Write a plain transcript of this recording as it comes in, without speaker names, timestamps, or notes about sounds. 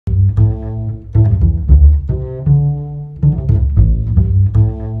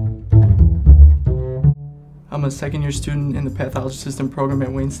I'm a second-year student in the Pathologist Assistant program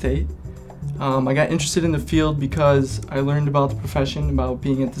at Wayne State. I got interested in the field because I learned about the profession, about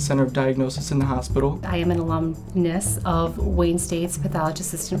being at the center of diagnosis in the hospital. I am an alumnus of Wayne State's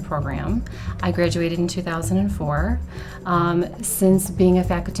Pathologist Assistant program. I graduated in 2004. Since being a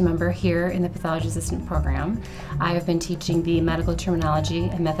faculty member here in the Pathologist Assistant program, I have been teaching the medical terminology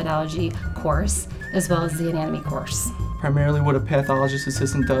and methodology course, as well as the anatomy course. Primarily what a pathologist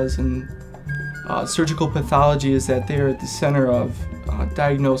assistant does in surgical pathology is that they are at the center of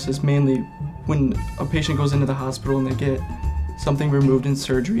diagnosis, mainly when a patient goes into the hospital and they get something removed in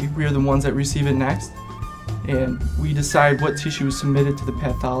surgery. We are the ones that receive it next, and we decide what tissue is submitted to the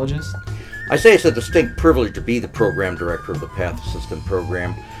pathologist. I say it's a distinct privilege to be the program director of the Path Assistant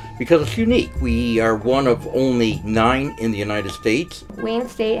program because it's unique. We are one of only 9 in the United States. Wayne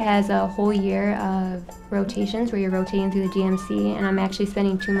State has a whole year of rotations where you're rotating through the DMC, and I'm actually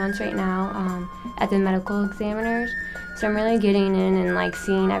spending 2 months right now at the medical examiners. So I'm really getting in and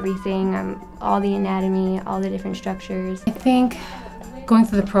seeing everything, all the anatomy, all the different structures. I think going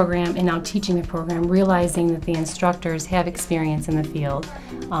through the program and now teaching the program, realizing that the instructors have experience in the field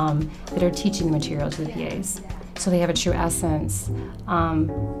that are teaching the material to the PAs. So they have a true essence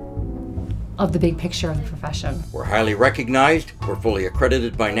of the big picture of the profession. We're highly recognized, we're fully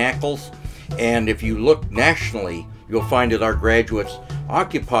accredited by NACLS, and if you look nationally, you'll find that our graduates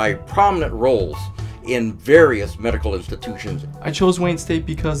occupy prominent roles in various medical institutions. I chose Wayne State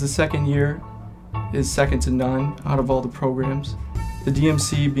because the second year is second to none out of all the programs. The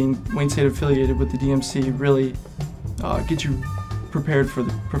DMC, being Wayne State affiliated with the DMC, really gets you prepared for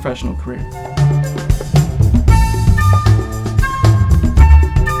the professional career.